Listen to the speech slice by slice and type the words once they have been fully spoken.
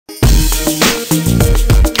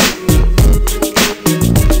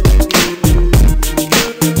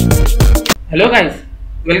Hello guys,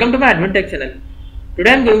 welcome to my admin tech channel.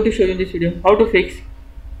 Today I am going to show you in this video how to fix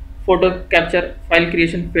photo capture file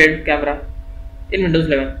creation failed camera in Windows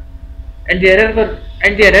 11. And the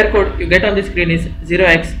error code you get on the screen is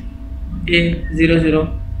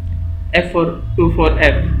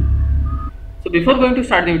 0xA00F424F. So before going to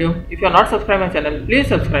start the video, if you are not subscribed my channel, please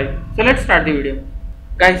subscribe. So let's start the video.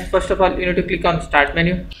 Guys, first of all you need to click on start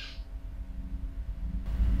menu,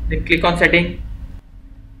 then click on setting.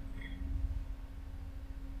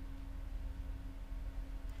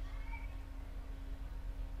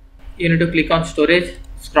 You need to click on storage,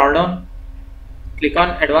 scroll down, click on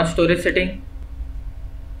advanced storage setting.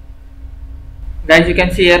 Guys, you can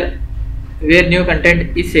see here where new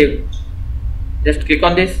content is saved. Just click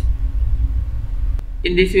on this.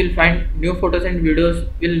 In this you will find new photos and videos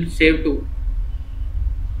will save too.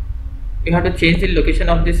 You have to change the location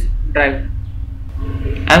of this drive.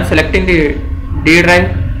 I am selecting the D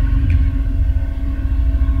drive,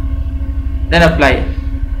 then apply.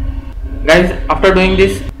 Guys, after doing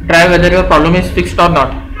this, try whether your problem is fixed or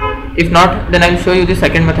not. If not, then I will show you the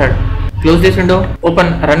second method. Close this window,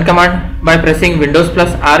 open run command by pressing Windows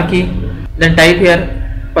plus R key, then type here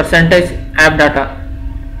 %app data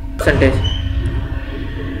 %.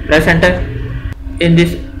 Press enter. In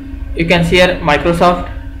this you can see here Microsoft.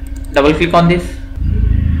 Double click on this.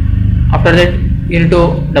 After that you need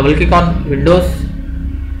to double click on Windows.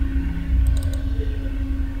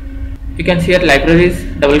 You can see here libraries.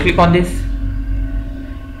 Double click on this.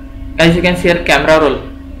 Guys, you can see here camera roll.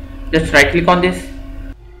 Just right click on this.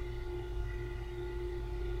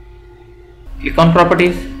 Click on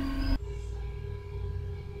properties.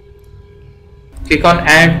 Click on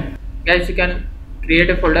add. Guys, you can create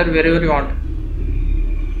a folder wherever you want.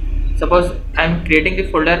 Suppose I am creating the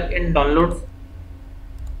folder in downloads.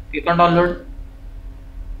 Click on download.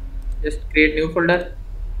 Just create new folder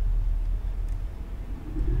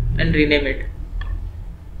and rename it.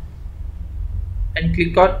 And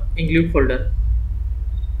click on include folder.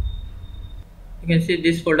 You can see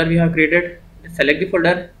this folder we have created. Select the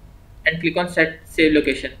folder and click on set save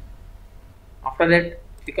location. After that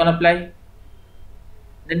click on apply,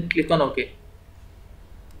 then click on OK.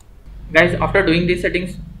 Guys, after doing these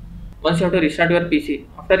settings, once you have to restart your PC.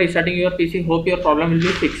 After restarting your PC, hope your problem will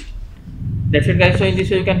be fixed. That's it guys. So in this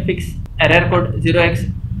way you can fix error code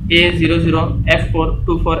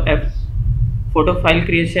 0xA00F424F photo file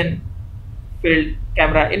creation failed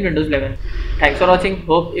camera in Windows 11. Thanks for watching.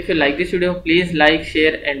 Hope if you like this video, please like,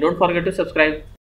 share and don't forget to subscribe.